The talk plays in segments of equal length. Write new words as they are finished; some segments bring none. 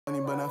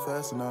but not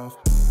fast enough.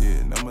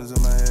 Yeah, numbers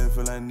in my head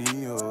feel like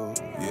Neo.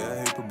 Yeah, I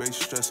hate probation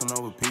stressing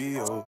over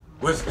PO.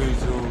 What's good,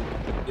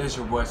 YouTube? It's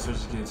your boy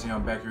Search Kids here.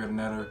 I'm back here with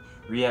another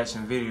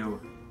reaction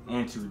video.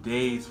 In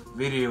today's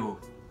video,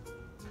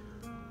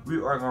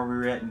 we are gonna be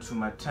reacting to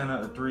my 10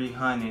 out of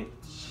 300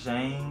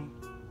 Shang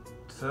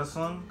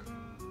Tsung,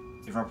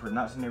 if I'm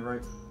pronouncing it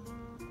right.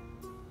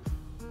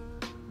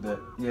 But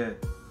yeah,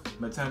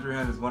 my 10 out of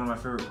 300 is one of my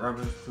favorite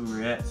rappers to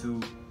react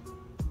to.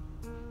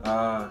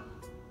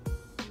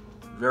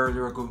 Very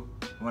lyrical,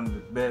 one of the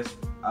best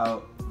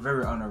out,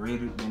 very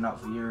underrated, been out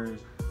for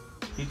years.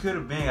 He could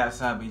have been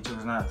outside, but he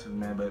chose not to,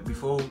 man. But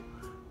before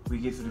we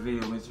get to the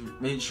video,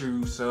 make sure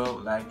you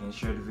sub, like, and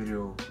share the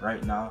video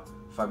right now.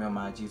 Follow me on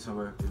my IG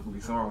somewhere. It's gonna be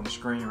somewhere on the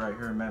screen right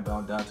here, man. But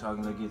I'm done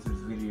talking. Let's get to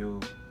this video.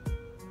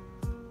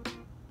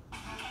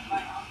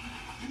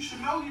 You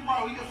should know you,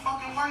 bro. You a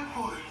fucking white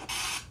boy.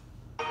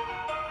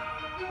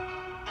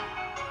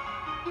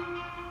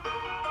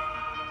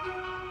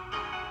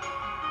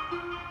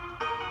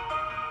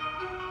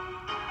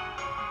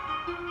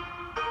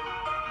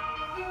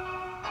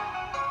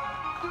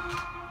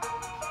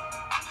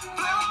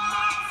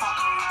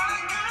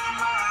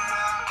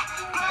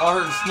 I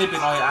heard a snippet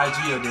on your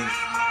IG of this.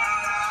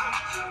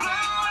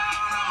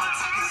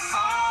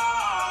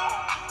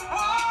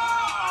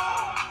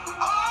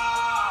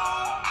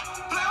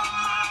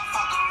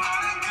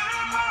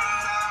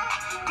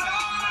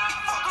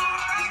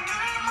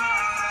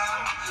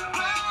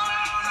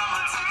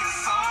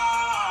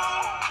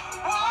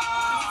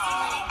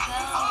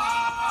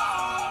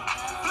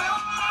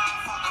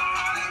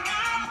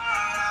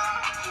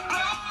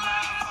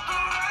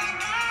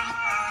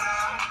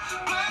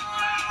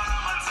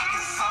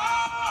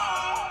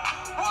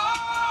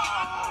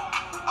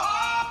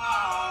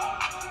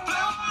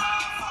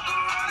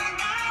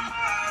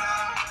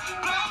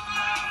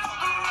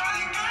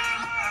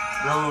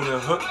 Bro, the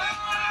hook,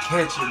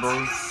 catch it, bro.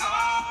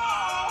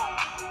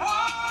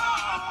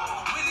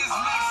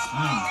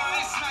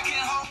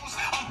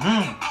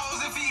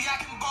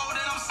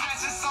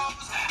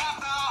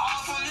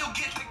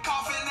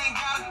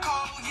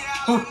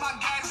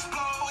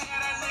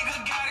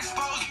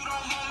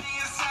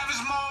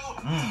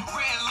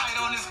 Red light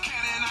on this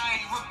cannon,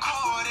 I ain't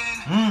recording.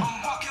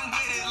 I'm walking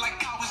with it like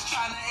I was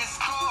trying to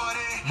escort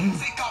it.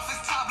 Take off his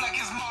top like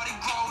it's Mardi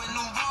Gras in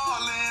New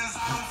Orleans.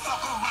 I don't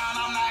fuck around,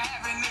 I'm not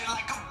having it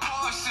like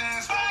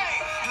abortions. Hey,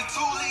 the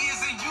toolie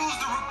isn't used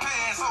to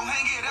repair, so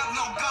hang it up,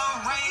 no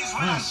gun range.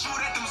 When I shoot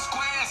at them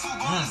squares, who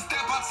gonna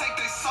step? I take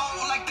their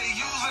soul like they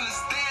using the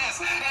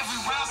stairs. Every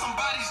round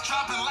somebody's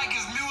dropping like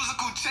it's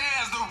musical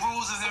chairs. The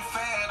rules isn't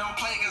fair, don't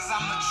play cause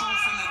I'm the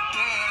truth and the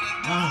dare. The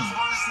devil's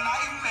worst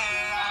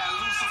nightmare. I had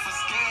Lucifer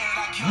scared.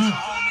 I killed your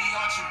homie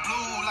Archie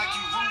Blue like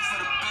you root for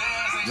the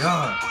Bears. They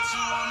should put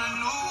you on the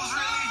news,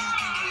 really, you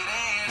can get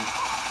in.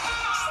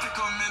 Stick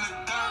 'em in the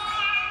dirt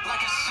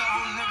like a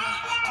shovel, nigga.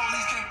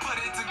 Police can't put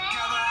it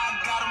together, I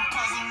got 'em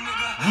puzzled,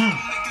 nigga.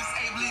 Don't make this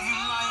ape leave you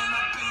lying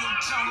up in your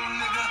jungle,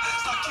 nigga.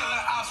 Start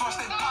killing ops, watch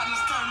their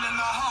partners turn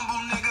into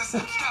humble niggas.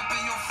 Strap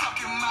in your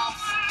fucking mouth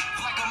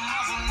like a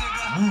muzzle,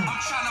 nigga.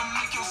 I'm trying to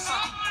make your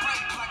circle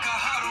break like a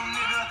huddle,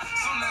 nigga.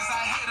 Soon as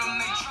I hit them,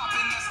 they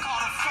dropping, that's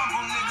called a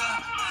fumble, nigga.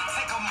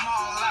 Take 'em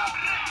all out,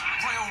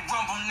 Royal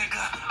Rumble,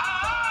 nigga.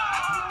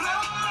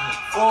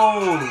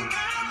 Oh.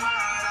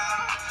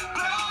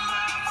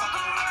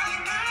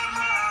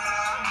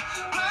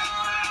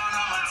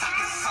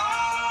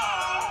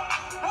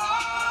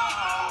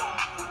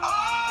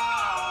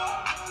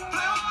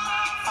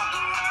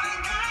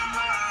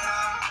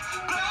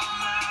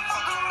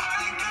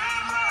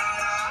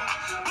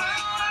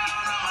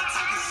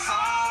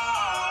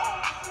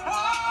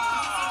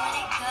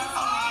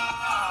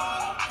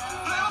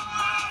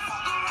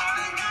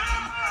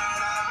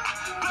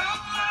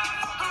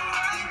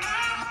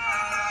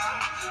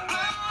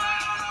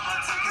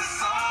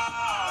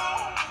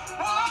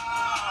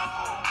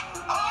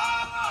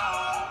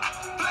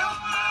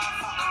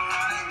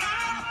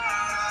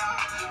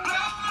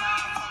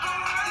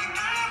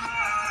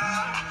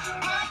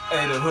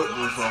 Hey, the hook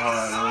was so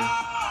hard, bro.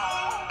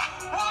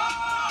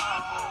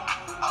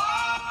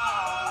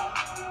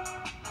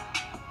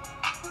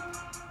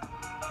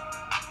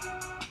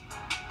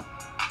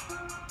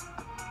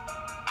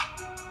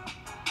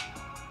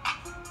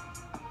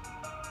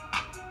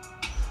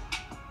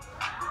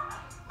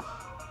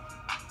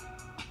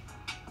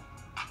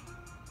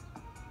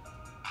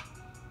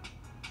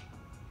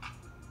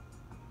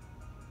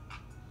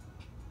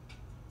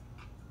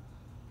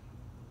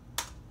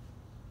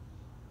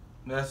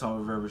 That song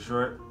was very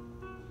short.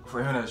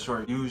 For him, that's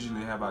short.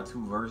 Usually have about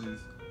 2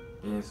 verses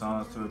in his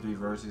songs, 2 or 3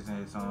 verses in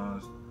his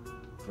songs.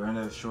 For him,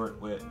 that's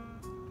short. But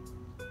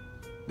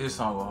this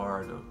song was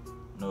hard though.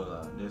 No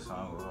lie, this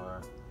song was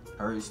hard.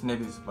 I heard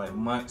snippets like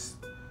months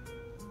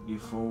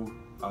before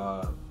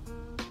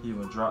he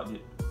even dropped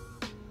it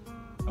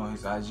on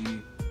his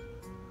IG.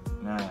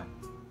 Man,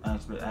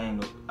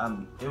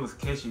 it was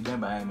catchy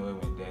then, but I ain't know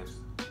it went that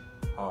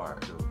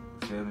hard though.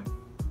 You feel me?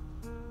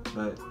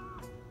 But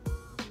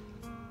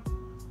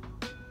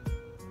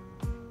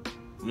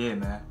yeah,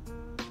 man,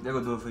 They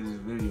gonna do it for this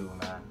video,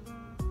 man.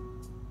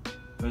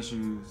 Make sure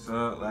you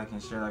sub, like,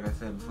 and share, like I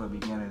said before the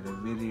beginning of the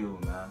video,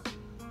 man.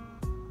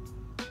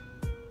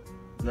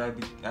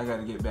 I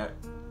gotta get back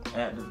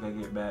active, gotta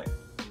get back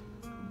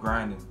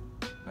grinding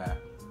back.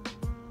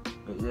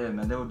 But yeah,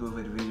 man, they will do it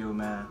for the video,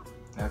 man.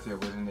 I'll see you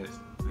in the next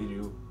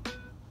video.